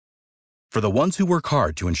For the ones who work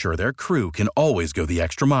hard to ensure their crew can always go the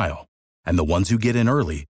extra mile, and the ones who get in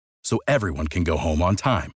early so everyone can go home on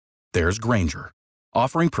time, there's Grainger,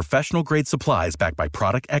 offering professional-grade supplies backed by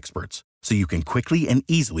product experts so you can quickly and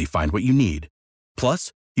easily find what you need.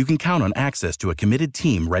 Plus, you can count on access to a committed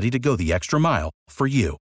team ready to go the extra mile for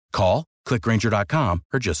you. Call, click Grainger.com,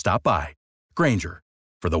 or just stop by. Grainger,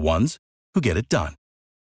 for the ones who get it done.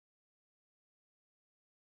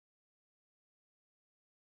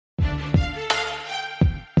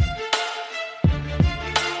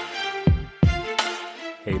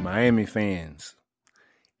 Hey, Miami fans,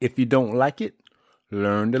 if you don't like it,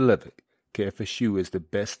 learn to love it. KFSU is the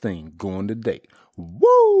best thing going today.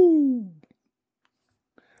 Woo!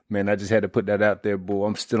 Man, I just had to put that out there, boy.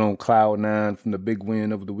 I'm still on cloud nine from the big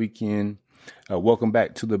win over the weekend. Welcome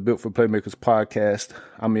back to the Built for Playmakers podcast.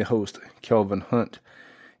 I'm your host, Kelvin Hunt,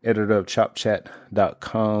 editor of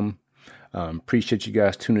ChopChat.com. Appreciate you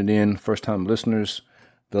guys tuning in, first-time listeners.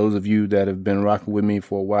 Those of you that have been rocking with me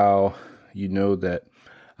for a while, you know that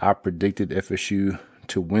I predicted FSU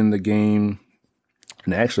to win the game,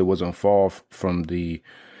 and actually wasn't far from the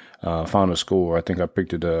final score. I think I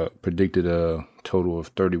predicted a total of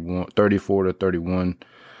 34 to 31.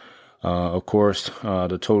 Of course,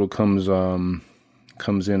 the total comes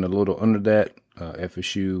in a little under that.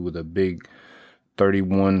 FSU with a big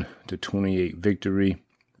 31 to 28 victory.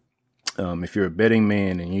 If you're a betting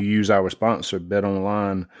man and you use our sponsor,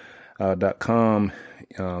 betonline.com,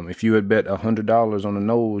 if you had bet $100 on the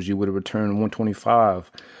Noles, you would have returned $125.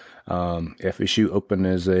 FSU opened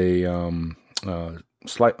as a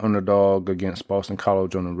slight underdog against Boston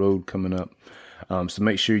College on the road coming up. So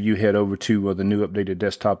make sure you head over to the new updated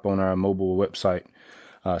desktop on our mobile website.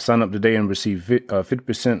 Sign up today and receive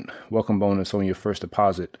 50% welcome bonus on your first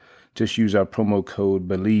deposit. Just use our promo code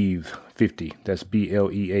BELIEVE50. That's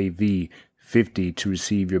BLEAV 50 to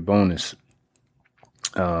receive your bonus.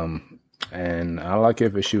 And I like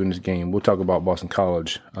FSU in this game. We'll talk about Boston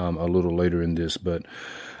College a little later in this, but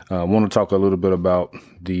I want to talk a little bit about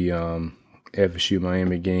the FSU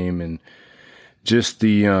Miami game and just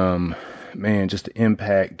the just the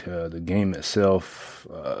impact, the game itself.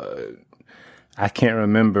 I can't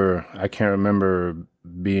remember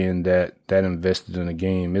being that invested in a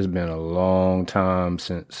game. It's been a long time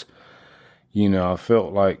since, I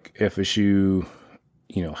felt like FSU,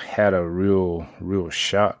 had a real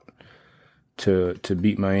shot to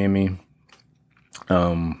beat Miami.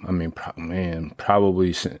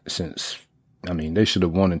 Probably since they should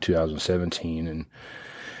have won in 2017, and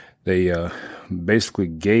they basically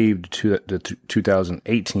gave the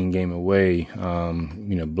 2018 game away,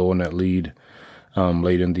 blowing that lead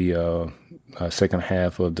late in the second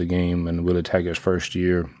half of the game in Willie Taggart's first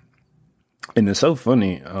year. And it's so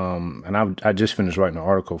funny, and I just finished writing an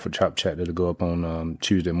article for Chop Chat that'll go up on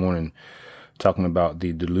Tuesday morning, talking about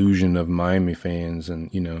the delusion of Miami fans.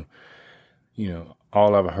 And,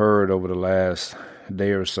 all I've heard over the last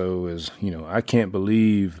day or so is, I can't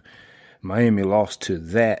believe Miami lost to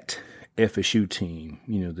that FSU team,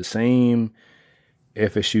 the same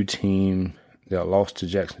FSU team that lost to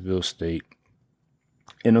Jacksonville State.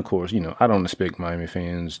 And of course, I don't expect Miami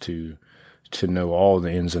fans to know all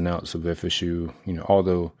the ins and outs of FSU,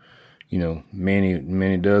 although,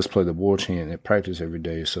 Manny does play the war chant at practice every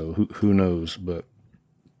day. So who knows? But,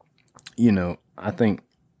 I think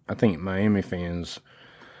Miami fans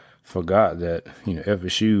forgot that,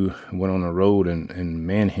 FSU went on the road and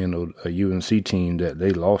manhandled a UNC team that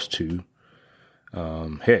they lost to.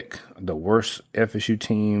 Heck, the worst FSU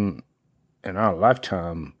team in our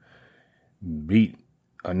lifetime beat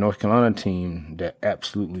a North Carolina team that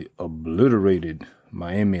absolutely obliterated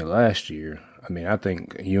Miami last year. I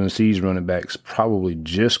think UNC's running backs probably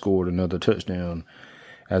just scored another touchdown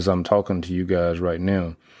as I'm talking to you guys right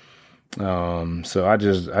now. So I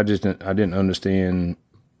didn't understand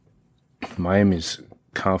Miami's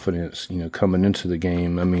confidence, coming into the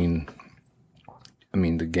game.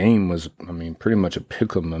 The game was, pretty much a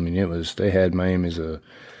pick 'em. They had Miami's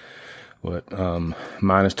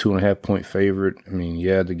minus 2.5 point favorite.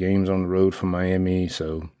 The game's on the road for Miami,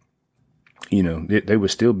 so they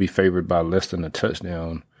would still be favored by less than a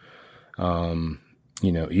touchdown.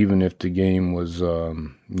 Even if the game was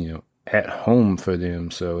at home for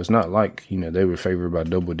them. So it's not like, they were favored by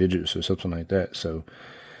double digits or something like that. So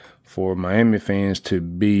for Miami fans to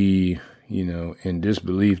be, in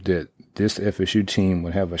disbelief that this FSU team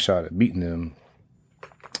would have a shot at beating them,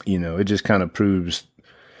 it just kind of proves,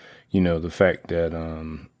 the fact that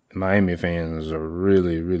Miami fans are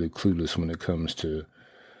really, really clueless when it comes to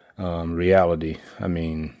reality.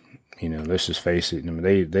 Let's just face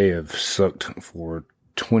it. They have sucked for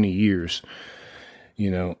 20 years,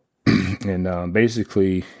 And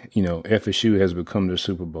basically, FSU has become their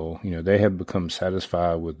Super Bowl. They have become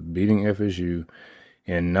satisfied with beating FSU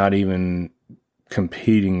and not even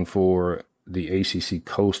competing for the ACC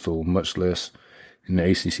Coastal, much less in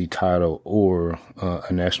the ACC title or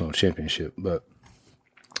a national championship. But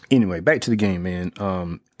anyway, back to the game, man.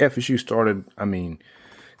 FSU started,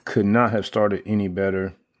 could not have started any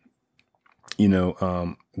better.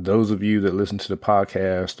 Those of you that listen to the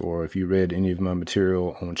podcast, or if you read any of my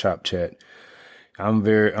material on Chop Chat,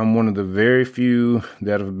 I'm one of the very few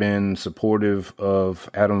that have been supportive of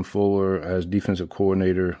Adam Fuller as defensive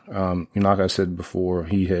coordinator. Like I said before,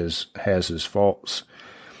 he has his faults.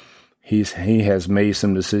 He has made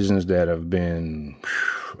some decisions that have been,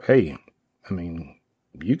 you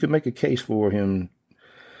could make a case for him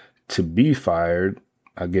to be fired,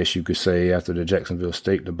 I guess you could say, after the Jacksonville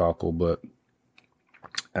State debacle. But,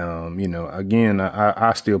 again,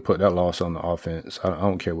 I still put that loss on the offense. I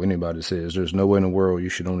don't care what anybody says. There's no way in the world you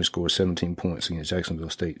should only score 17 points against Jacksonville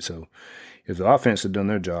State. So if the offense had done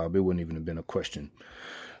their job, it wouldn't even have been a question.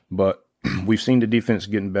 But we've seen the defense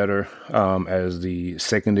getting better as the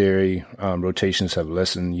secondary rotations have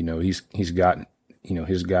lessened. He's got,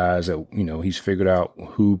 his guys that, he's figured out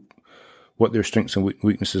what their strengths and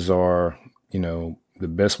weaknesses are, the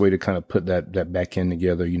best way to kind of put that back end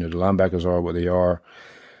together. The linebackers are what they are.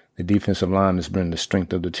 The defensive line has been the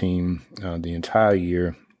strength of the team the entire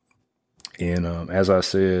year. And as I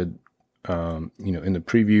said, in the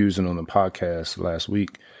previews and on the podcast last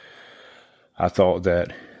week, I thought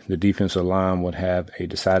that the defensive line would have a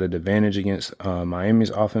decided advantage against Miami's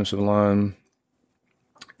offensive line.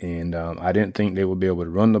 And I didn't think they would be able to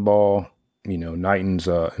run the ball. Knighton's,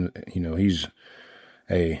 that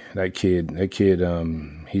kid,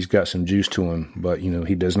 he's got some juice to him, but,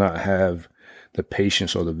 he does not have the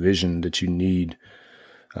patience or the vision that you need,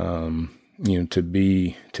 to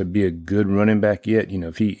be a good running back yet.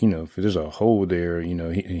 If there's a hole there, he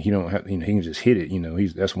don't have, he can just hit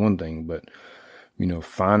it, that's one thing, but,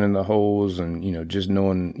 finding the holes and, just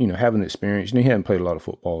knowing, having the experience, he hadn't played a lot of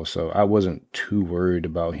football, so I wasn't too worried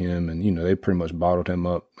about him. And, they pretty much bottled him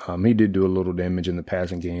up. He did do a little damage in the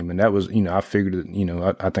passing game. And that was, I figured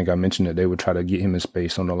that, I think I mentioned that they would try to get him in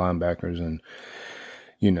space on the linebackers. And,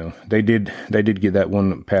 they did get that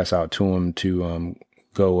one pass out to him to,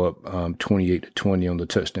 go up, 28-20 on the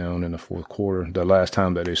touchdown in the fourth quarter. The last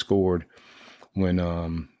time that they scored when,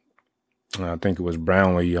 I think it was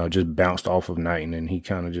Brownlee just bounced off of Knighton and he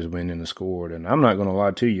kind of just went in and scored. And I'm not going to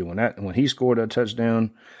lie to you, when he scored that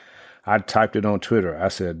touchdown, I typed it on Twitter. I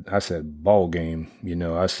said ball game.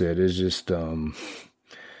 I said it's just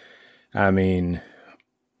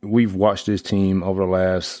we've watched this team over the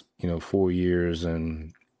last 4 years,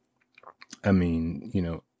 and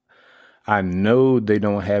I know they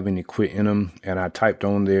don't have any quit in them. And I typed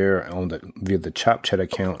on there via the Chop Chat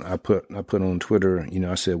account I put on Twitter.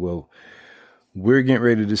 I said, well, we're getting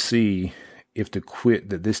ready to see if the quit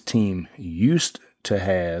that this team used to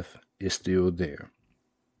have is still there.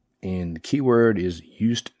 And the key word is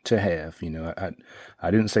used to have. I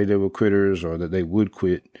didn't say they were quitters or that they would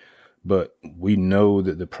quit, but we know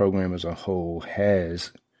that the program as a whole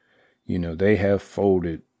has, they have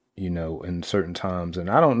folded, in certain times. And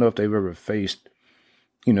I don't know if they've ever faced,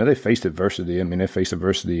 they faced adversity. They faced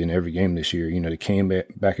adversity in every game this year. They came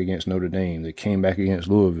back against Notre Dame. They came back against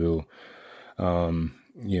Louisville.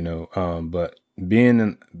 But being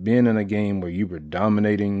in a game where you were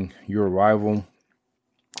dominating your rival,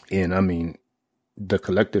 and the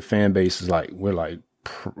collective fan base is we're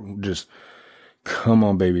just come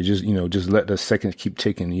on, baby, just let the seconds keep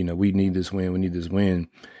ticking. We need this win.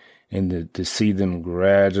 And to see them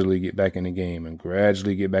gradually get back in the game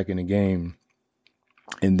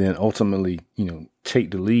and then ultimately,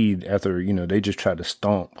 take the lead after, they just try to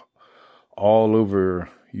stomp all over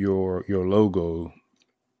your logo,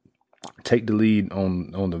 take the lead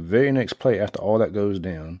on the very next play after all that goes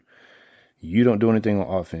down. You don't do anything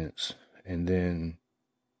on offense, and then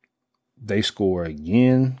they score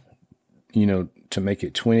again, to make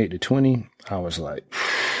it 28-20. I was like,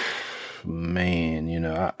 man,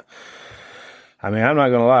 I'm not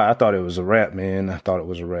gonna lie, I thought it was a wrap, man.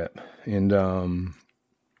 And of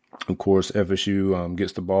course, FSU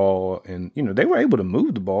gets the ball, and they were able to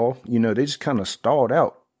move the ball. They just kind of stalled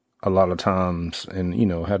out a lot of times, and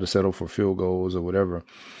had to settle for field goals or whatever.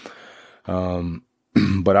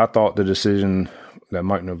 But I thought the decision that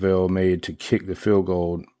Mike Norvell made to kick the field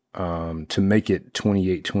goal to make it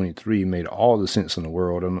 28-23 made all the sense in the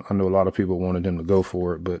world. I know a lot of people wanted him to go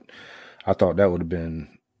for it, but I thought that would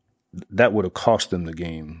have cost them the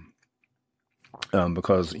game.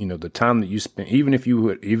 because, the time that you spent, even if you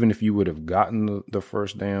would have gotten the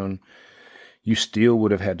first down, you still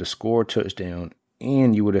would have had to score a touchdown,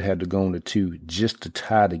 and you would have had to go on to 2 just to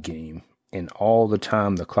tie the game. And all the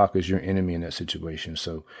time, the clock is your enemy in that situation.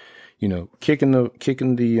 So, kicking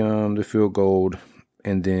the field goal,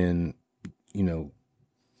 and then,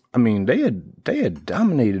 they had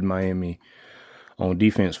dominated Miami on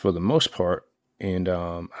defense for the most part. And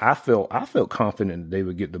I felt confident that they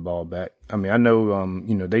would get the ball back. I mean, I know,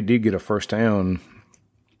 they did get a first down,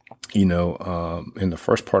 in the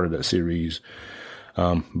first part of that series.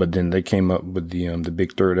 But then they came up with the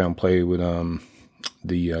big third down play with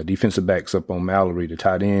the defensive backs up on Mallory, the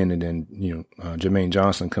tight end, and then Jermaine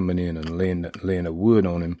Johnson coming in and laying a wood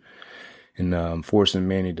on him and forcing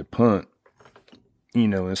Manny to punt.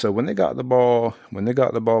 And so when they got the ball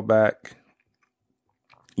back,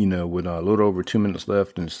 with a little over 2 minutes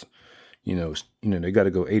left, and they got to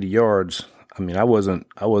go 80 yards. I mean, I wasn't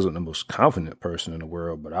the most confident person in the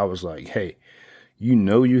world, but I was like, hey,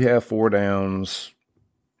 you have 4 downs,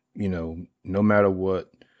 no matter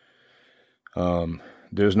what.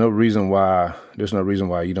 There's no reason why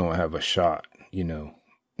you don't have a shot,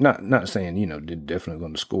 not saying, they're definitely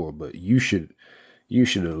going to score, but you should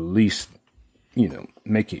at least,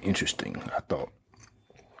 make it interesting, I thought.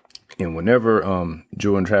 And whenever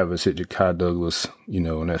Jordan Travis hit Ja'Kai Douglas,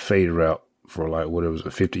 on that fade route for like, what it was,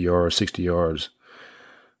 50 yards, 60 yards,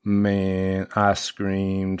 man, I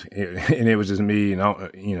screamed, and it was just me. And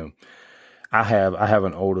I have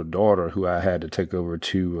an older daughter who I had to take over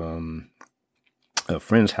to a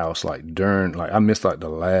friend's house. I missed like the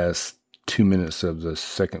last 2 minutes of the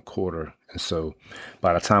second quarter, and so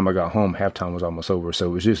by the time I got home, halftime was almost over. So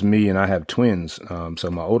it was just me, and I have twins. So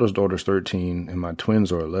my oldest daughter's 13, and my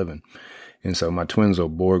twins are 11. And so my twins are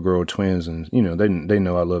boy-girl twins, and they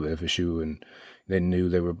know I love FSU, and they knew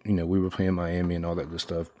they were, we were playing Miami and all that good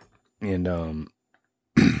stuff. And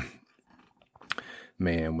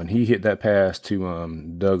man, when he hit that pass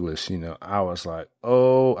to Douglas, I was like,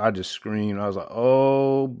 oh, I just screamed. I was like,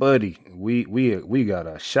 oh, buddy, we got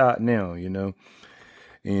a shot now,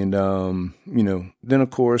 And then of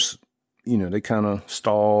course, they kind of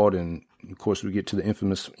stalled, and of course we get to the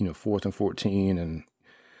infamous, 4th and 14, and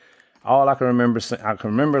all I can remember,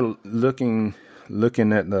 looking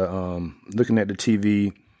at the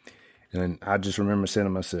TV, and I just remember saying to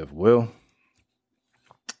myself, well,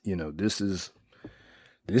 this is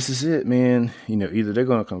it, man. Either they're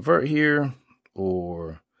going to convert here,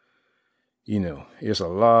 or, it's a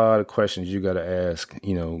lot of questions you got to ask,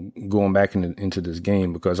 going back into this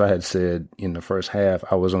game, because I had said in the first half,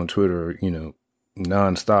 I was on Twitter,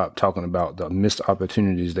 nonstop talking about the missed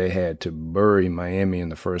opportunities they had to bury Miami in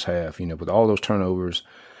the first half. With all those turnovers,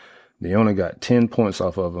 they only got 10 points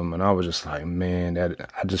off of them. And I was just like, man,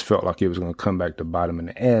 I just felt like it was going to come back to bite them in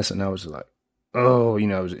the ass. And I was just like, oh,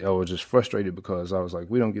 I was just frustrated, because I was like,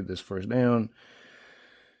 we don't get this first down.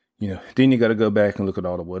 Then you got to go back and look at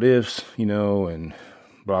all the what ifs, and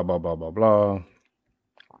blah, blah, blah, blah, blah.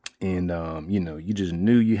 And, you just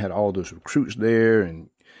knew you had all those recruits there, and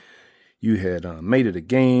you had made it a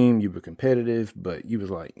game. You were competitive, but you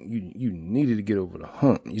was like, you needed to get over the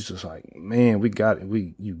hump. You just like, man, you got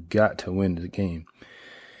to win the game.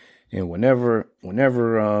 And whenever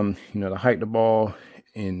they hiked the ball,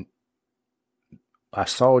 and I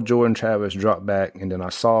saw Jordan Travis drop back, and then I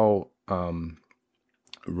saw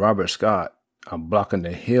Robert Scott blocking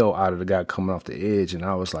the hell out of the guy coming off the edge, and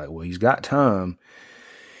I was like, well, he's got time.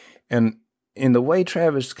 And in the way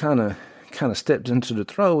Travis kind of stepped into the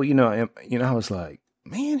throw, I was like,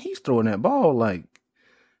 man, he's throwing that ball like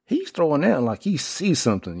he sees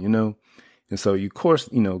something, And so, of course,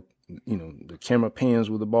 the camera pans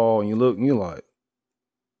with the ball, and you look, and you're like,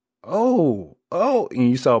 oh, and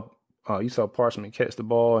you saw Parchment catch the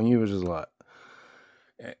ball, and you were just like,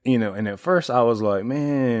 and at first I was like,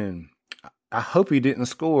 man, I hope he didn't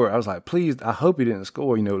score. I was like, please, I hope he didn't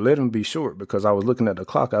score, let him be short, because I was looking at the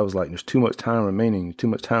clock. I was like, there's too much time remaining.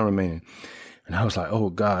 And I was like,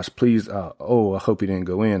 oh gosh, please. I hope he didn't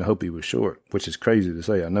go in. I hope he was short, which is crazy to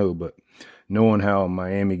say, I know, but knowing how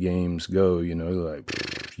Miami games go,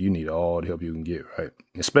 like, you need all the help you can get, right?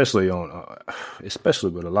 Especially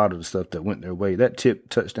with a lot of the stuff that went their way. That tip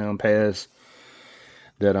touchdown pass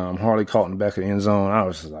that Harley caught in the back of the end zone, I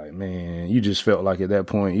was just like, man, you just felt like at that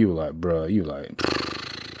point, you were like, bruh,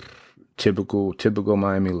 typical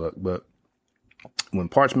Miami luck. But when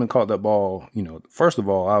Parchment caught that ball, first of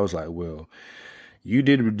all, I was like, well, you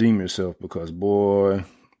did redeem yourself, because, boy,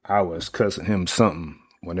 I was cussing him something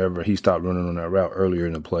whenever he stopped running on that route earlier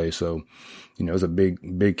in the play. So, it was a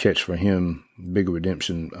big catch for him, big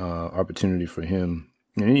redemption opportunity for him.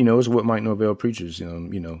 And, it's what Mike Norvell preaches,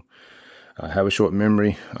 have a short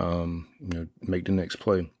memory, make the next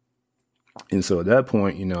play. And so at that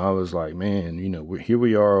point, I was like, man, here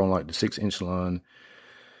we are on like the 6-inch line.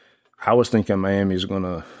 I was thinking Miami is going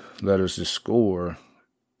to let us just score.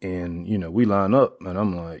 And, we line up and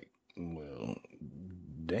I'm like, well,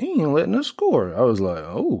 they ain't letting us score. I was like,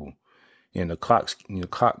 oh, and the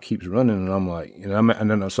clock keeps running. And I'm like,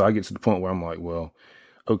 so I get to the point where I'm like, well,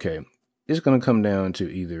 okay, it's going to come down to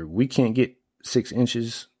either we can't get 6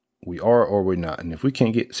 inches, we are, or we're not. And if we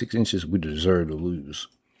can't get 6 inches, we deserve to lose.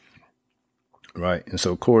 Right. And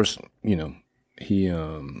so, of course, he,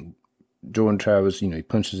 Jordan Travis, he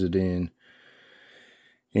punches it in.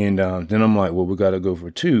 And then I'm like, well, we got to go for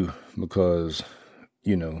 2 because,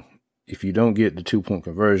 if you don't get the 2-point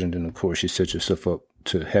conversion, then, of course, you set yourself up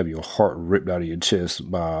to have your heart ripped out of your chest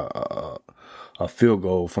by a field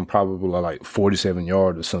goal from probably like 47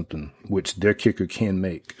 yards or something, which their kicker can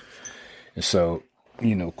make. And so,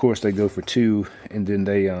 of course, they go for 2, and then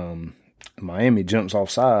they Miami jumps off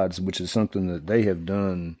sides, which is something that they have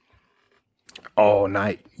done all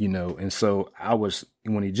night, And so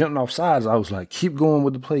when he jumped off sides, I was like, keep going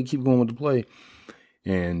with the play.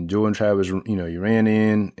 And Jordan Travis, he ran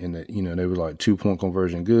in and, they were like 2-point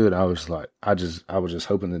conversion good. I was like, I was just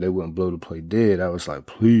hoping that they wouldn't blow the play dead. I was like,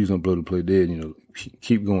 please don't blow the play dead.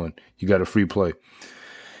 Keep going. You got a free play.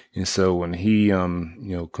 And so when he,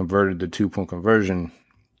 converted the 2-point conversion,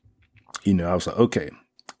 I was like, okay,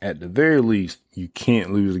 at the very least, you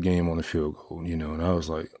can't lose the game on a field goal, and I was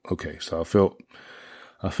like, okay. So I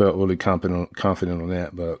felt really confident on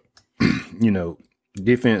that. But,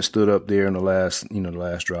 defense stood up there in the last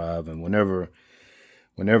drive. And whenever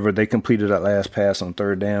they completed that last pass on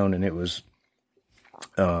 3rd down and it was,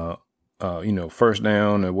 first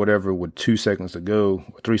down or whatever with 2 seconds to go,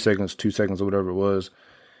 3 seconds, 2 seconds or whatever it was.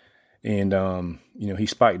 And, he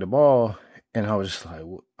spiked the ball and I was just like,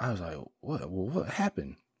 what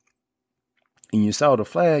happened? And you saw the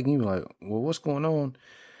flag and you were like, well, what's going on?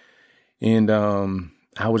 And,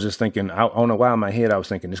 I was just thinking, I don't know why in my head I was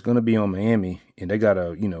thinking it's going to be on Miami and they got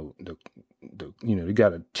a, they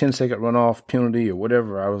got a 10-second runoff penalty or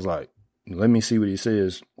whatever. I was like, let me see what he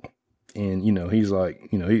says. And, he's like,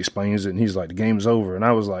 he explains it and he's like, the game's over. And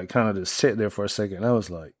I was like, kind of just sit there for a second. I was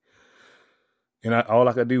like, and all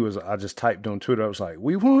I could do was I just typed on Twitter. I was like,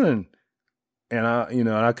 we won. And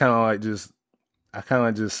I kind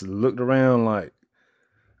of just looked around like,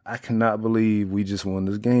 I cannot believe we just won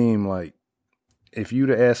this game. Like, if you'd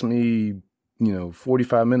have asked me,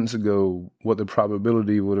 45 minutes ago what the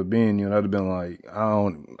probability would have been, I'd have been like,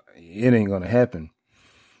 it ain't going to happen.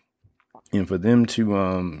 And for them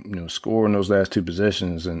to, score in those last 2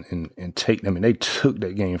 possessions and take, they took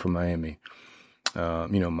that game from Miami.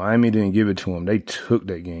 Miami didn't give it to them. They took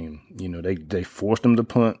that game. They forced them to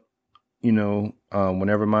punt,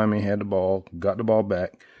 whenever Miami had the ball, got the ball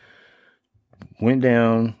back, went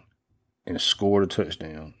down and scored a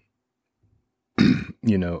touchdown.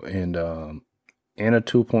 And a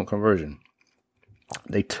 2-point conversion.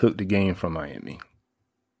 They took the game from Miami.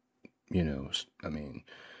 Man,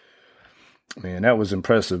 that was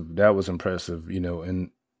impressive.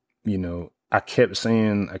 And, I kept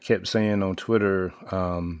saying on Twitter,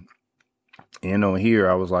 and on here,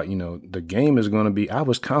 I was like, the game is going to be, I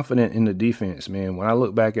was confident in the defense, man. When I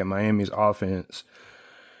look back at Miami's offense,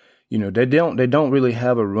 they don't really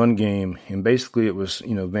have a run game. And basically it was,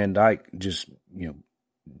 Van Dyke just,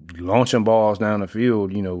 launching balls down the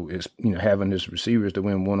field, it's, having his receivers to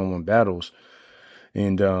win one-on-one battles.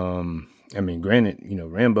 And, granted,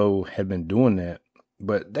 Rambo had been doing that,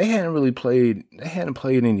 but they hadn't played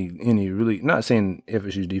any really, not saying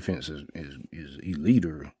FSU's defense is elite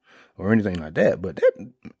or anything like that, but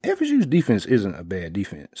that FSU's defense isn't a bad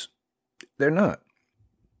defense. They're not.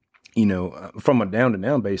 From a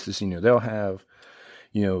down-to-down basis, they'll have,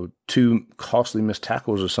 2 costly missed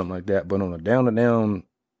tackles or something like that. But on a down-to-down,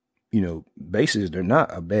 basis, they're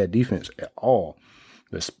not a bad defense at all,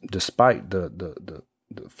 despite the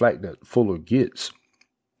flack that Fuller gets.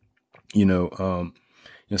 And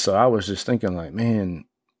so I was just thinking like, man,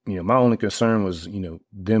 my only concern was,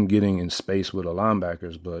 them getting in space with the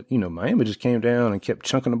linebackers. But, Miami just came down and kept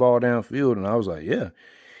chunking the ball downfield. And I was like, yeah,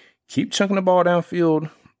 keep chunking the ball downfield.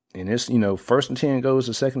 And it's, 1st and 10 goes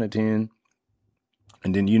to 2nd and 10.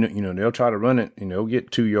 And then, they'll try to run it and they'll get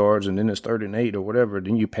 2 yards and then it's 3rd and 8 or whatever.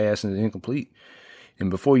 Then you pass and it's incomplete. And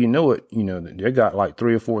before you know it, they got like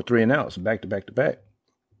 3 or 4 3-and-outs back to back to back.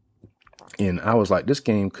 And I was like, this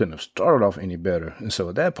game couldn't have started off any better. And so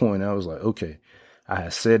at that point, I was like, okay, I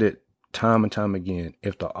had said it time and time again.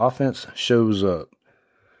 If the offense shows up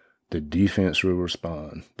the defense will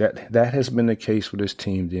respond. That has been the case with this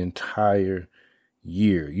team the entire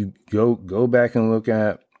year. You go back and look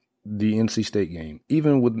at the NC State game,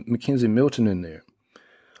 even with McKenzie Milton in there.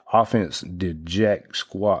 Offense did jack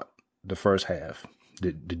squat the first half.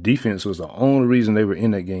 The defense was the only reason they were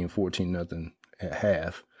in that game 14-0 at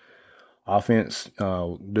half. Offense,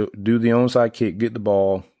 do the onside kick, get the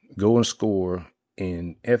ball, go and score,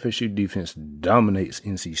 and FSU defense dominates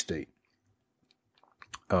NC State,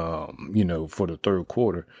 for the third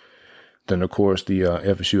quarter. Then, of course, the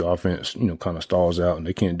FSU offense, kind of stalls out, and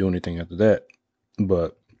they can't do anything after that.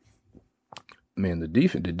 But, man, the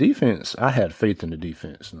defense, I had faith in the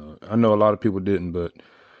defense. I know a lot of people didn't, but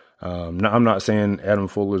I'm not saying Adam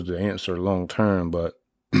Fuller's the answer long term, but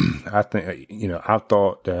I think, I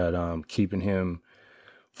thought that keeping him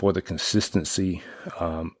for the consistency,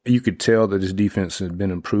 you could tell that his defense has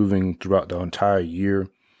been improving throughout the entire year.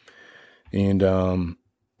 And,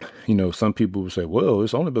 some people would say, well,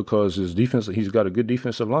 it's only because he's got a good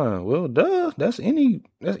defensive line. Well, duh, that's any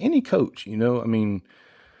coach, I mean,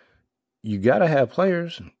 you got to have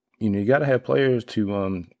players, you got to have players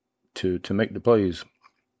to make the plays.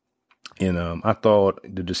 And I thought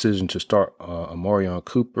the decision to start Amarion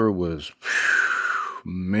Cooper was,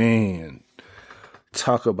 man,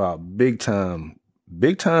 talk about big time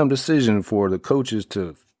decision for the coaches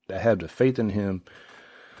to have the faith in him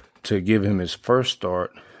to give him his first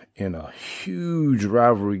start in a huge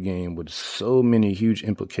rivalry game with so many huge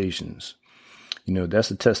implications.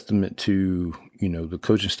 That's a testament to, the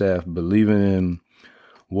coaching staff believing in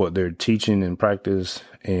what they're teaching in practice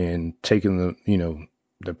and taking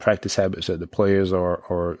the practice habits that the players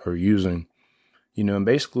are using, and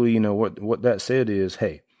basically, what that said is,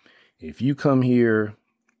 hey, if you come here,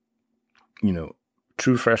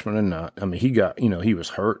 true freshman or not, I mean, he was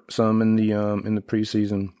hurt some in the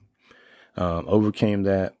preseason, overcame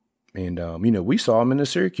that. And, we saw him in the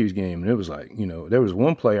Syracuse game, and it was like, there was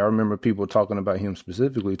one play I remember people talking about him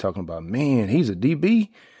specifically, talking about, man, he's a DB.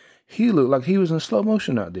 He looked like he was in slow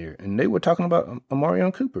motion out there. And they were talking about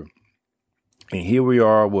Amarion Cooper. And here we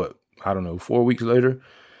are, 4 weeks later.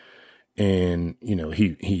 And,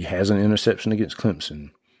 he has an interception against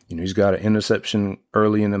Clemson. He's got an interception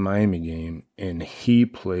early in the Miami game, and he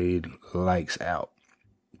played lights out.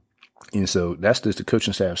 And so that's just the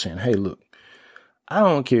coaching staff saying, hey, look, I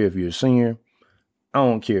don't care if you're a senior. I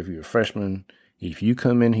don't care if you're a freshman. If you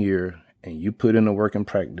come in here and you put in the work and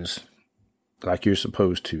practice like you're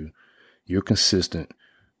supposed to, you're consistent,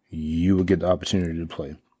 you will get the opportunity to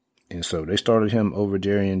play. And so they started him over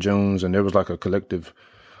Darian Jones, and there was like a collective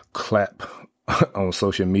clap on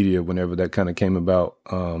social media whenever that kind of came about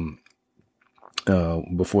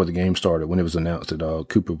before the game started, when it was announced that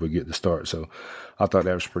Cooper would get the start. So I thought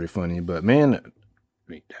that was pretty funny. But, man,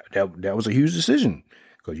 that was a huge decision,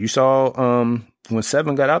 because you saw when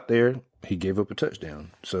Seven got out there, he gave up a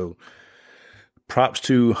touchdown. So props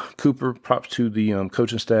to Cooper, props to the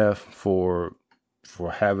coaching staff for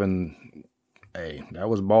having that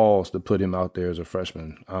was balls to put him out there as a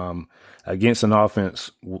freshman against an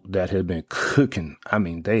offense that had been cooking. I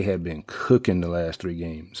mean, they had been cooking the last 3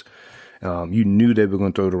 games. You knew they were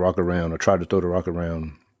going to throw the rock around or try to throw the rock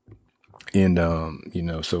around. And,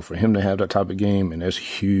 so for him to have that type of game, and that's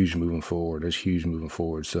huge moving forward.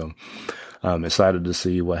 So I'm excited to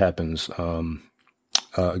see what happens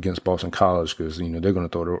against Boston College, because, they're going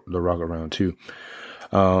to throw the rock around too.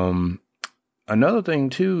 Another thing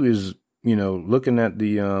too is, looking at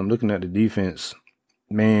the defense,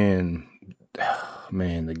 man,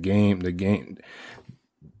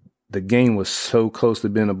 the game was so close to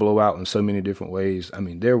being a blowout in so many different ways. I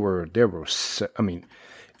mean,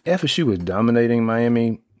 FSU was dominating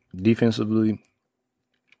Miami defensively.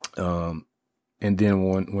 And then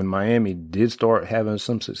when Miami did start having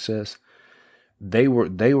some success, they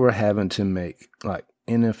were having to make like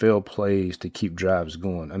NFL plays to keep drives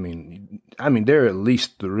going. I mean, there are at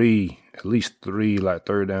least three like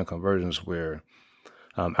third down conversions where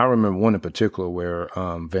I remember one in particular where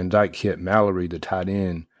Van Dyke hit Mallory, the tight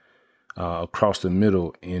end, across the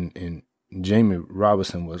middle, and Jamie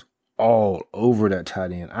Robinson was all over that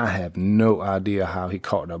tight end. I have no idea how he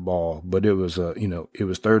caught that ball, but it was it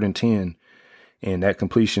was 3rd and 10, and that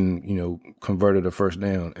completion, converted a first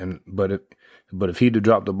down. But if he'd have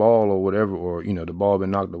dropped the ball or whatever, or the ball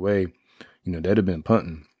been knocked away, that'd have been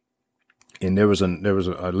punting. And there was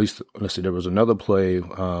another play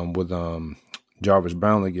with Jarvis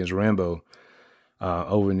Brownlee against Rambo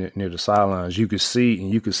over near the sidelines. You could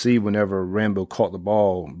see whenever Rambo caught the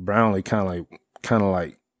ball, Brownlee kind of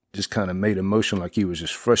like just kind of made a motion like he was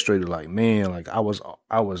just frustrated, like, man, like I was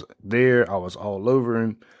there, I was all over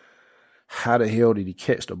him. how the hell did he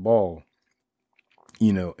catch the ball?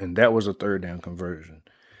 You know, and that was a third down conversion.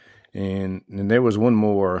 And there was one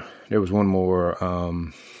more. I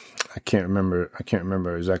can't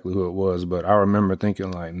remember exactly who it was, but I remember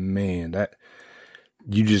thinking like, man, that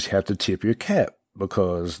you just have to tip your cap,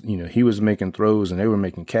 because, you know, he was making throws and they were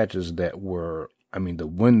making catches that were, I mean, the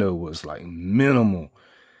window was like minimal,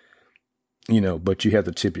 you know, but you have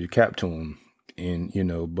to tip your cap to him. And, you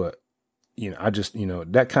know, but, you know, I just, you know,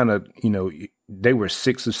 that kind of, you know, they were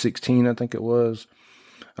 6 of 16, I think it was,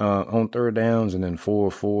 on third downs, and then 4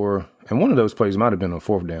 of 4. And one of those plays might have been on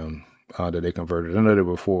fourth down that they converted. I know they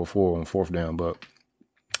were 4 of 4 on fourth down, but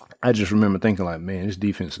I just remember thinking like, man, this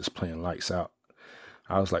defense is playing lights out.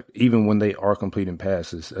 I was like, even when they are completing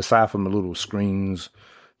passes, aside from the little screens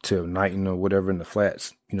to Knighton or whatever in the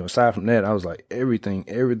flats, you know, aside from that, I was like, everything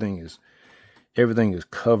is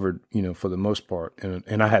covered, you know, for the most part.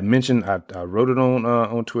 And I had mentioned, I wrote it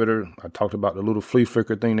on Twitter. I talked about the little flea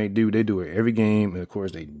flicker thing they do. They do it every game, and of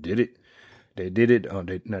course they did it. They did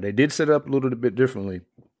set up a little bit differently.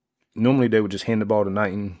 Normally they would just hand the ball to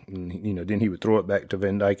Knighton, and, you know, then he would throw it back to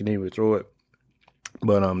Van Dyke, and he would throw it.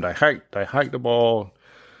 But they hiked the ball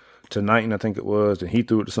to Knighton, I think it was, and he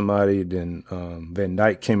threw it to somebody. Then Van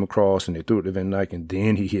Dyke came across, and they threw it to Van Dyke, and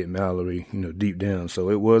then he hit Mallory, you know, deep down. So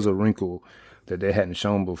it was a wrinkle that they hadn't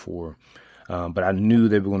shown before. But I knew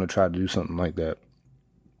they were going to try to do something like that.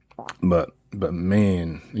 But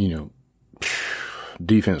man, you know,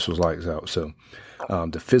 defense was lights out. So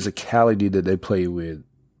the physicality that they play with,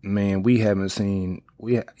 man, we haven't seen.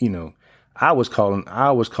 You know, I was calling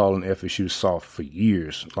FSU soft for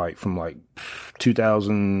years, like from like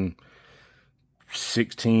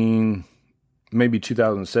 2016, maybe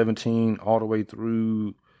 2017, all the way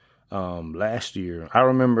through last year. I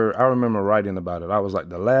remember writing about it. I was like,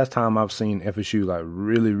 the last time I've seen FSU like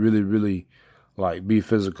really like be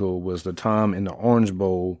physical was the time in the Orange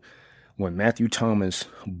Bowl when Matthew Thomas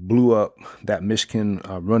blew up that Michigan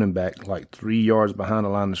running back like 3 yards behind the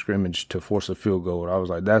line of scrimmage to force a field goal. I was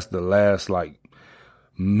like, that's the last like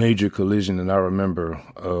major collision that I remember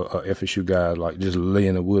a FSU guy like just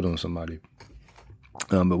laying the wood on somebody.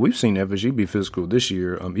 But we've seen FSU be physical this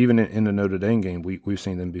year. Even in the Notre Dame game, we've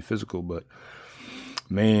seen them be physical. But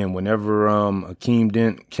man, whenever Akeem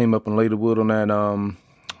Dent came up and laid the wood on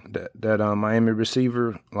that Miami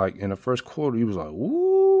receiver, like in the first quarter, he was like,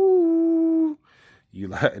 "Woo!" You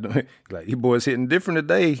like you boys hitting different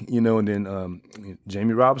today, you know. And then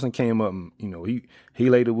Jamie Robinson came up, and you know he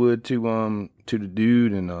laid the wood to the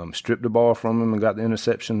dude and stripped the ball from him and got the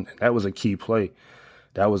interception. That was a key play.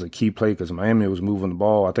 Because Miami was moving the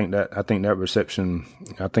ball. I think that reception,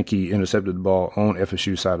 I think he intercepted the ball on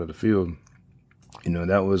FSU side of the field. You know,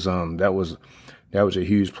 that was a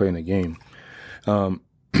huge play in the game.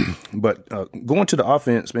 But going to the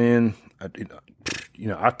offense, man, you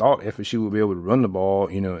know, I thought FSU would be able to run the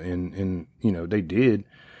ball, you know, and you know, they did.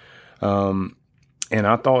 And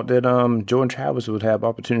I thought that Jordan Travis would have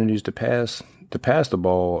opportunities to pass the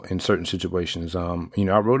ball in certain situations. You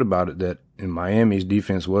know, I wrote about it that in Miami's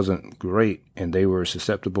defense wasn't great, and they were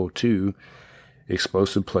susceptible to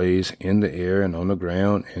explosive plays in the air and on the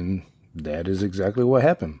ground, and that is exactly what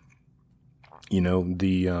happened. You know,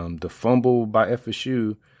 the fumble by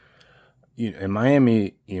FSU, you know, in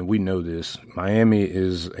Miami, you know, we know this. Miami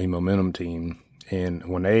is a momentum team, and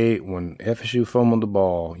when FSU fumbled the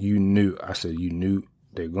ball, you knew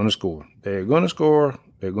they're going to score. They're going to score.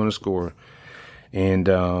 And,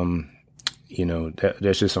 you know,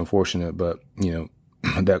 that's just unfortunate, but, you know,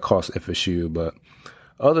 that cost FSU. But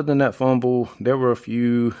other than that fumble, there were a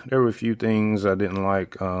few things I didn't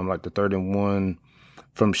like the 3rd and 1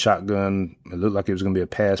 from shotgun. It looked like it was going to be a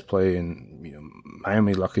pass play, and, you know,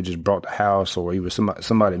 Miami like it just brought the house, or even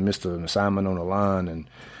somebody missed an assignment on the line. And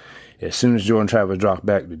as soon as Jordan Travis dropped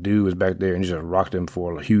back, the dude was back there and just rocked him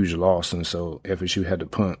for a huge loss. And so FSU had to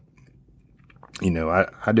punt. You know,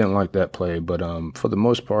 I didn't like that play, but for the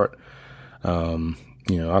most part, you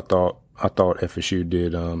know, I thought FSU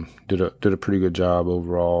did a pretty good job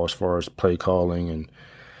overall as far as play calling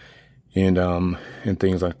and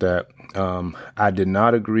things like that. I did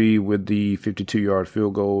not agree with the 52-yard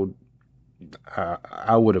field goal.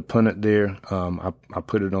 I would have punted there. I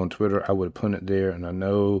put it on Twitter. I would have punted there, and I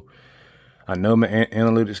know my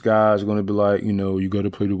analytics guys are going to be like, you know, you got to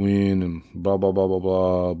play to win and blah blah blah blah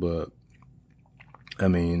blah, but I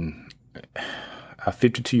mean, a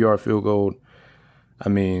 52-yard field goal, I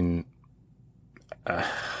mean, I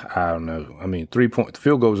don't know. I mean, 3-point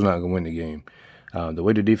field goal is not going to win the game. The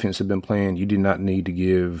way the defense had been playing, you did not need to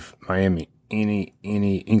give Miami any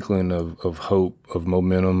inkling of hope, of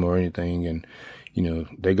momentum or anything. And,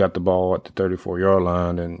 they got the ball at the 34-yard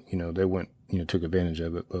line, and, they went, took advantage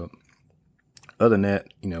of it. But other than that,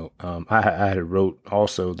 I had wrote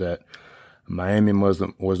also that Miami was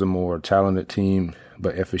the more talented team,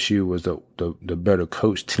 but FSU was the better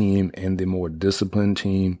coached team and the more disciplined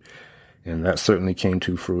team. And that certainly came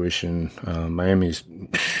to fruition. Miami's,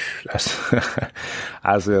 I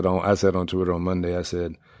said on Twitter on Monday, I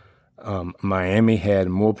said, Miami had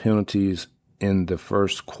more penalties in the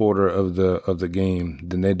first quarter of the game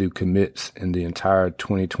than they do commits in the entire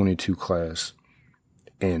 2022 class.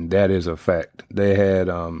 And that is a fact. They had,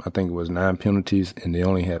 I think it was 9 penalties, and they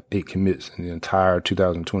only have 8 commits in the entire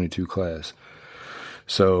 2022 class.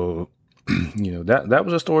 So, that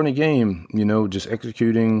was a story in the game, just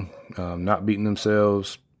executing, not beating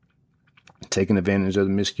themselves, taking advantage of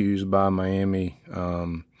the miscues by Miami,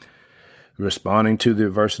 responding to the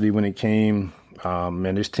adversity when it came.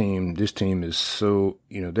 Man, this team is so,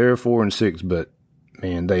 they're 4-6, but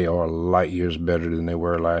man, they are light years better than they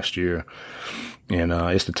were last year. And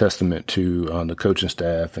it's a testament to the coaching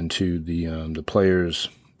staff and to the players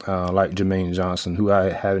like Jermaine Johnson, who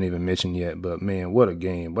I haven't even mentioned yet. But man, what a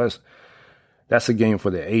game! That's a game for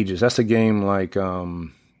the ages. That's a game like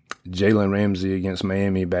Jalen Ramsey against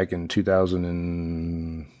Miami back in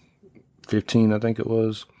 2015, I think it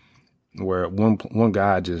was, where one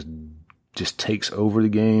guy just takes over the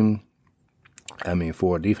game. I mean,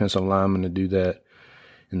 for a defensive lineman to do that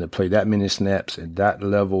and to play that many snaps at that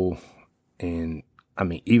level. And I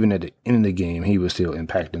mean, even at the end of the game, he was still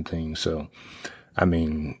impacting things. So, I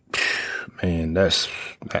mean, man, that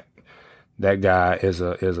guy is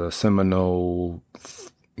a Seminole.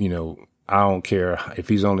 I don't care if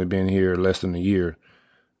he's only been here less than a year.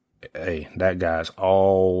 Hey, that guy's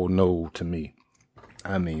all no to me.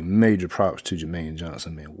 I mean, major props to Jermaine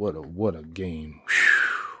Johnson, man. What a game,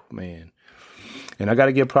 whew, man. And I got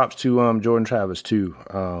to give props to Jordan Travis too.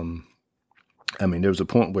 I mean, there was a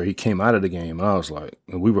point where he came out of the game, and I was like,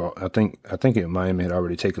 and I think Miami had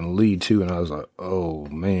already taken the lead too, and I was like, oh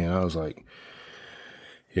man, I was like,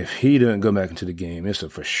 if he didn't go back into the game, it's a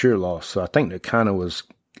for sure loss. So I think that's kind of what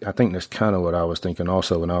I was thinking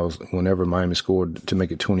also whenever Miami scored to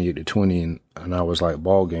make it 28-20, and I was like,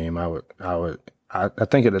 ball game. I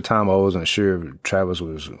think at the time I wasn't sure if Travis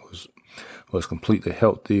was completely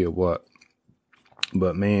healthy or what.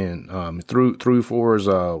 But man, through fours,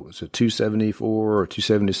 was it 274 or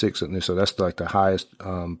 276? So that's like the highest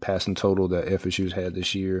passing total that FSU's had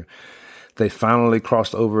this year. They finally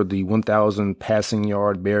crossed over the 1,000 passing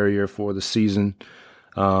yard barrier for the season.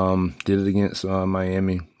 Did it against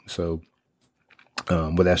Miami. So,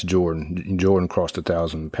 but that's Jordan. Jordan crossed the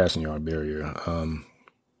 1,000 passing yard barrier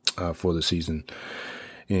for the season.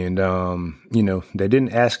 And, they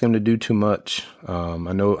didn't ask him to do too much.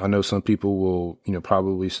 I know some people will,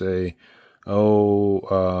 probably say, he's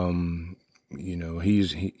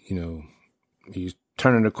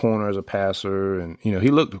turning the corner as a passer. And, he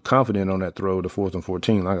looked confident on that throw to 4th and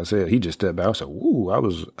 14. Like I said, he just stepped back. I was like, ooh, I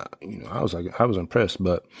was impressed.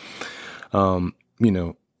 But,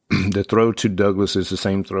 the throw to Douglas is the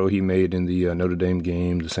same throw he made in the Notre Dame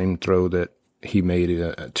game, the same throw that he made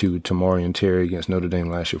it to Tamarian Terry against Notre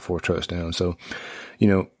Dame last year for a touchdown. So,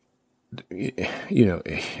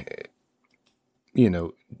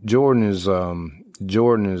 Jordan is a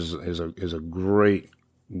great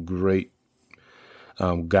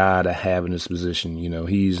guy to have in this position.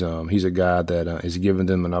 He's a guy that is giving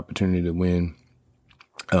them an opportunity to win,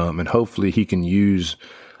 and hopefully he can use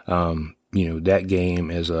that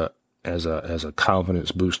game as a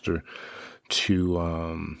confidence booster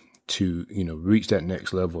to reach that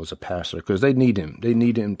next level as a passer, because they need him. They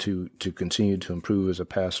need him to continue to improve as a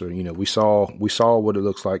passer. We saw what it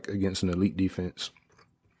looks like against an elite defense.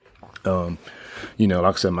 Like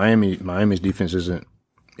I said, Miami's defense isn't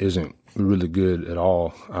really good at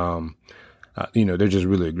all. They're just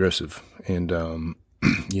really aggressive, and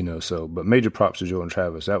but major props to Jordan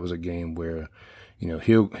Travis. That was a game where,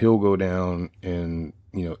 he'll go down in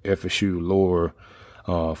FSU lore.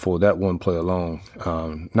 For that one play alone,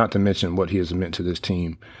 not to mention what he has meant to this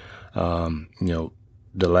team, the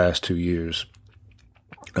last 2 years.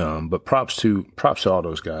 But props to all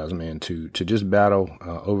those guys, man, to just battle,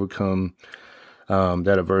 overcome,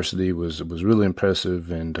 that adversity was really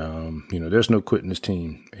impressive. And, there's no quitting this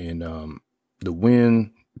team. And, the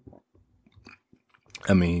win,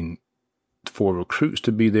 I mean, for recruits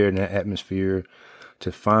to be there in that atmosphere,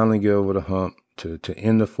 to finally get over the hump, to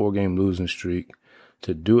end the 4-game losing streak,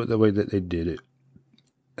 to do it the way that they did it.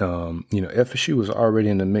 FSU was already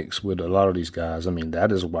in the mix with a lot of these guys. I mean,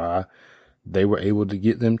 that is why they were able to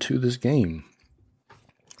get them to this game.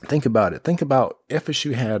 Think about it. Think about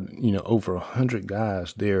FSU had, over 100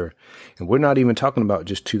 guys there. And we're not even talking about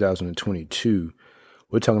just 2022.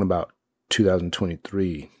 We're talking about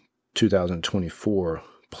 2023, 2024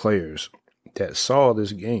 players that saw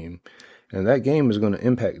this game. And that game is going to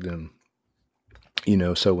impact them.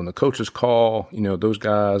 So when the coaches call, those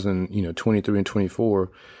guys in, 23 and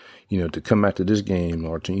 24, to come back to this game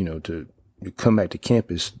or to come back to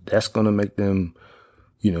campus, that's going to make them,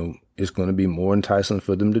 it's going to be more enticing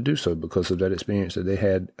for them to do so because of that experience that they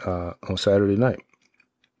had on Saturday night.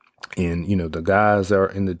 And, the guys that are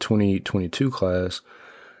in the 2022 class,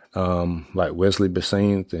 like Wesley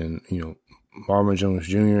Besant and, Marvin Jones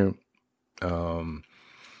Jr.,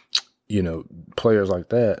 players like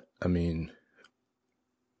that. I mean,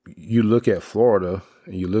 you look at Florida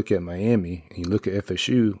and you look at Miami and you look at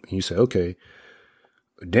FSU and you say, okay,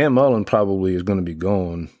 Dan Mullen probably is going to be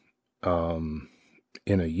gone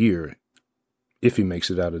in a year if he makes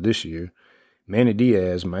it out of this year. Manny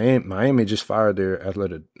Diaz, Miami just fired their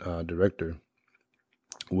athletic director.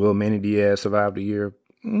 Will Manny Diaz survive the year?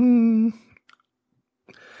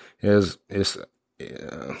 It's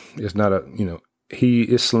not a, he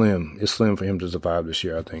is slim. It's slim for him to survive this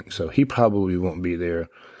year, I think. So he probably won't be there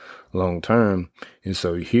long term. And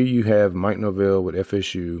so here you have Mike Norvell with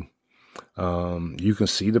FSU. You can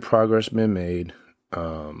see the progress being made.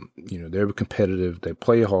 They're competitive. They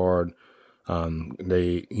play hard.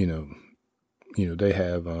 They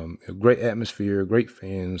have a great atmosphere, great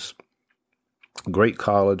fans, great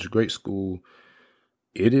college, great school.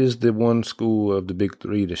 It is the one school of the big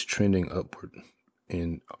three that's trending upward.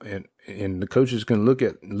 And the coaches can look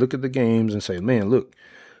at the games and say, man, look,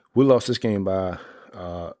 we lost this game by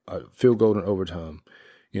a field goal in overtime.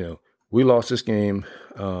 We lost this game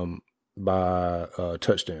by a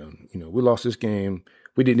touchdown. We lost this game.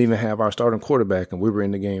 We didn't even have our starting quarterback, and we were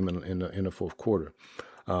in the game in the fourth quarter.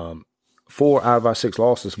 4 out of our 6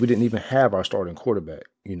 losses, we didn't even have our starting quarterback.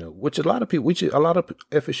 Which a lot of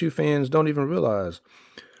FSU fans don't even realize.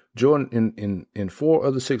 Jordan in 4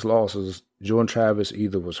 of the 6 losses, Jordan Travis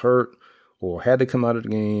either was hurt or had to come out of the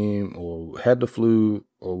game or had the flu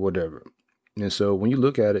or whatever. And so when you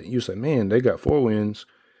look at it, you say, man, they got 4 wins.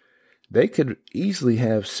 They could easily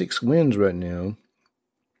have 6 wins right now.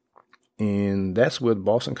 And that's with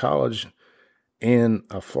Boston College and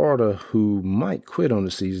Florida, who might quit on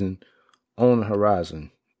the season, on the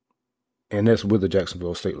horizon. And that's with the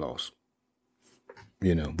Jacksonville State loss.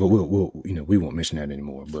 But we won't mention that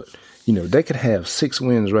anymore. But, they could have 6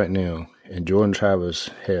 wins right now, and Jordan Travis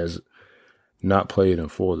has not played in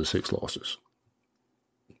 4 of the 6 losses.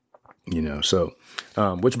 So,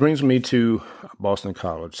 which brings me to Boston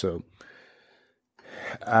College. So,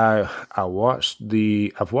 I've watched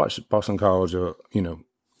Boston College, a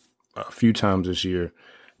few times this year,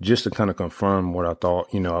 just to kind of confirm what I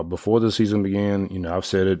thought. Before the season began, I've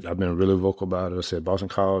said it. I've been really vocal about it. I said Boston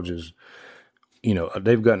College is,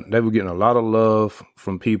 they were getting a lot of love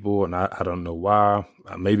from people, and I don't know why.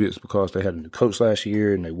 Maybe it's because they had a new coach last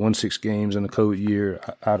year and they won 6 games in the COVID year.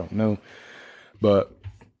 I don't know, but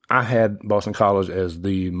I had Boston College as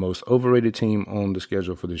the most overrated team on the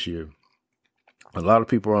schedule for this year. A lot of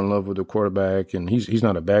people are in love with the quarterback, and he's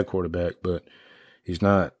not a bad quarterback, but he's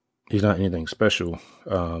not anything special.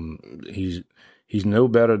 He's no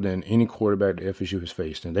better than any quarterback that FSU has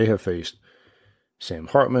faced, and they have faced Sam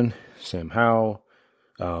Hartman, Sam Howell,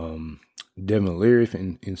 Devin Leary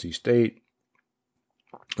from NC State.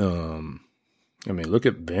 Look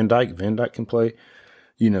at Van Dyke. Van Dyke can play,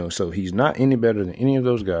 so he's not any better than any of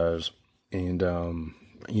those guys. And, and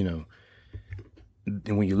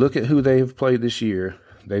when you look at who they've played this year,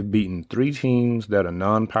 they've beaten 3 teams that are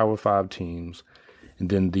non-Power 5 teams. And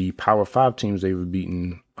then the Power 5 teams they've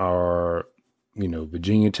beaten are,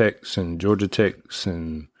 Virginia Techs and Georgia Techs,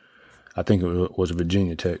 and I think it was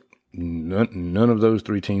Virginia Tech. None of those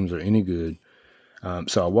 3 teams are any good.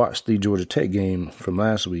 So I watched the Georgia Tech game from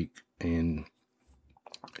last week, and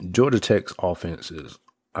Georgia Tech's offense is,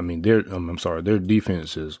 their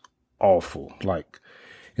defense is awful.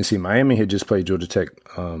 And see, Miami had just played Georgia Tech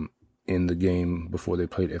in the game before they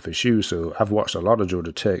played FSU. So I've watched a lot of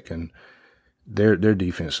Georgia Tech, and their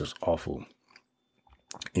defense is awful.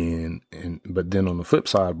 But then on the flip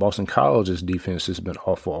side, Boston College's defense has been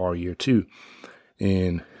awful all year too.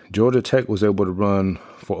 And Georgia Tech was able to run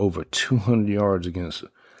for over 200 yards against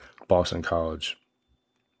Boston College.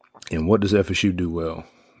 And what does FSU do well?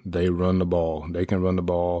 They run the ball. They can run the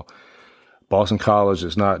ball. Boston College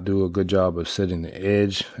does not do a good job of setting the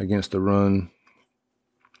edge against the run.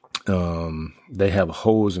 They have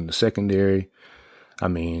holes in the secondary.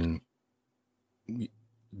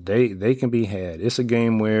 They can be had. It's a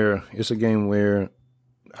game where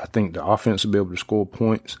I think the offense will be able to score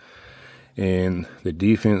points, and the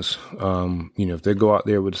defense, if they go out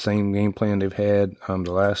there with the same game plan they've had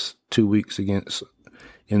the last 2 weeks against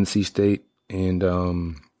NC State and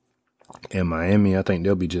Miami, I think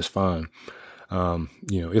they'll be just fine.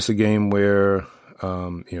 It's a game where,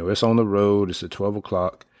 it's on the road. It's at 12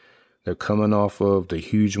 o'clock. They're coming off of the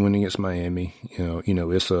huge win against Miami.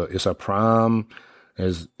 It's a prime,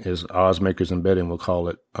 as odds makers and betting will call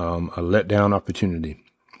it, a letdown opportunity.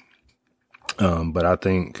 But I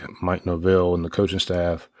think Mike Norvell and the coaching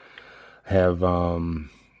staff have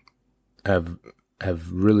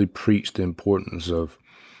really preached the importance of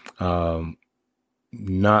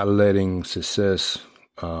not letting success,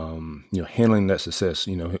 handling that success.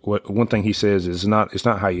 One thing he says is it's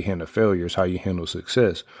not how you handle failure, it's how you handle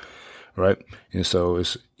success, right? And so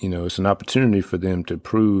it's an opportunity for them to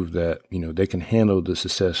prove that they can handle the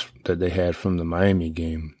success that they had from the Miami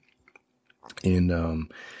game.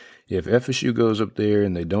 And if FSU goes up there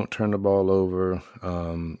and they don't turn the ball over,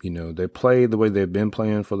 they play the way they've been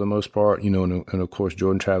playing for the most part, and of course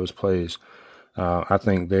Jordan Travis plays. I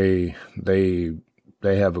think they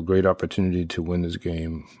have a great opportunity to win this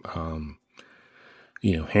game,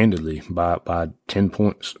 handily by 10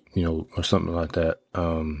 points, or something like that.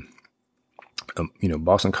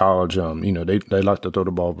 Boston College, they like to throw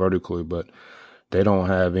the ball vertically, but they don't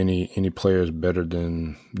have any players better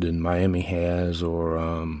than Miami has,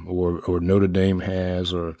 or Notre Dame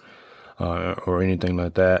has, or anything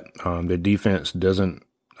like that. Their defense doesn't.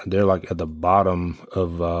 They're like at the bottom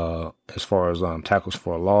of as far as tackles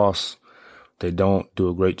for a loss. They don't do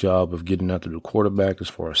a great job of getting after the quarterback as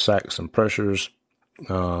far as sacks and pressures. Like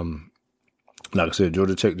I said,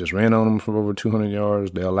 Georgia Tech just ran on them for over 200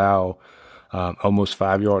 yards. They allow almost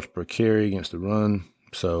 5 yards per carry against the run.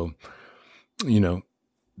 So,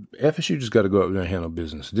 FSU just got to go up there and handle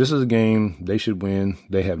business. This is a game they should win.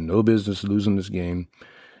 They have no business losing this game.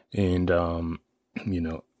 And,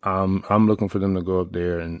 I'm looking for them to go up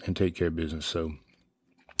there and take care of business. So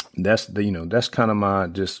that's kind of my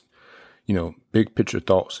just, big picture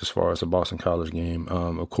thoughts as far as the Boston College game.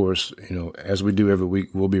 Of course, as we do every week,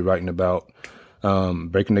 we'll be writing about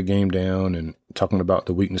breaking the game down and talking about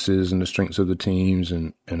the weaknesses and the strengths of the teams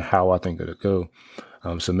and how I think it'll go.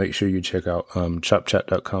 So make sure you check out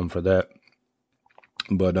chopchat.com for that.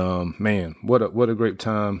 But man, what a great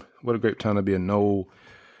time! What a great time to be a Noel.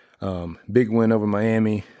 Big win over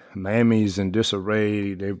Miami. Miami's in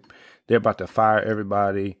disarray. They're about to fire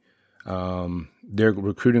everybody. Their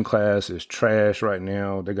recruiting class is trash right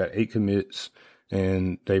now. They got 8 commits,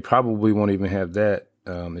 and they probably won't even have that,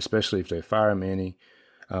 especially if they fire Manny.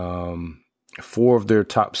 4 of their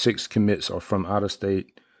top 6 commits are from out of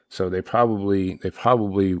state, so they probably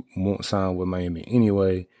won't sign with Miami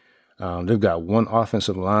anyway. They've got 1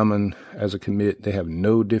 offensive lineman as a commit. They have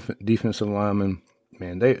no defensive lineman.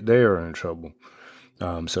 Man, they are in trouble.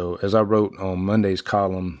 So as I wrote on Monday's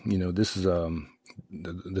column, this is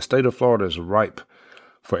the state of Florida is ripe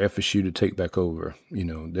for FSU to take back over.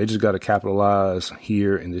 They just got to capitalize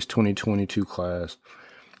here in this 2022 class.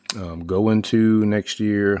 Go into next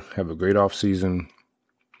year, have a great offseason,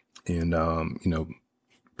 and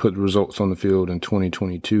put the results on the field in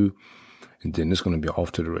 2022. And then it's going to be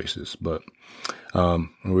off to the races. But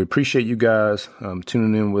we appreciate you guys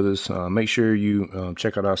tuning in with us. Make sure you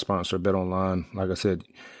check out our sponsor, BetOnline. Like I said,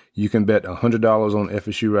 you can bet $100 on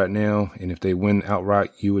FSU right now, and if they win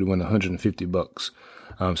outright, you would win $150.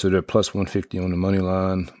 So they're plus 150 on the money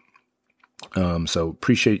line. So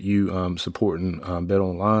appreciate you supporting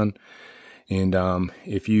BetOnline. And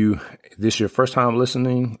if this is your first time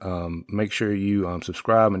listening, make sure you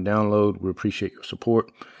subscribe and download. We appreciate your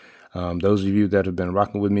support. Those of you that have been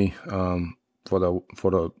rocking with me for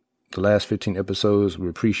the last 15 episodes, we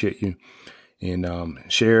appreciate you. And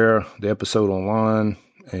share the episode online.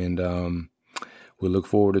 And we look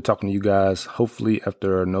forward to talking to you guys, hopefully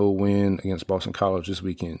after a no win against Boston College this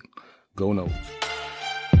weekend. Go Noles.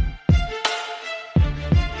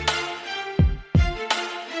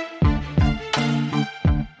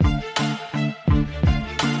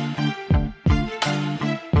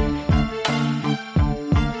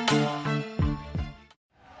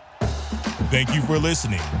 Thank you for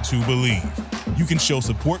listening to Believe. You can show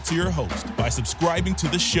support to your host by subscribing to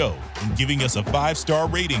the show and giving us a 5-star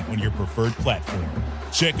rating on your preferred platform.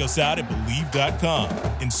 Check us out at Believe.com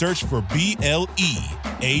and search for BLEAV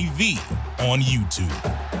on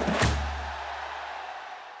YouTube.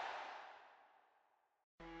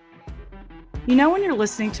 When you're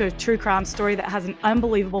listening to a true crime story that has an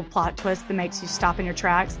unbelievable plot twist that makes you stop in your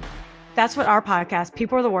tracks? That's what our podcast,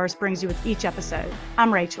 People Are the Worst, brings you with each episode.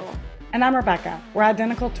 I'm Rachel. And I'm Rebecca. We're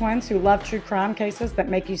identical twins who love true crime cases that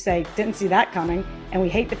make you say, didn't see that coming, and we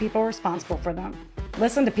hate the people responsible for them.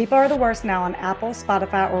 Listen to People Are the Worst now on Apple,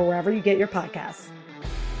 Spotify, or wherever you get your podcasts.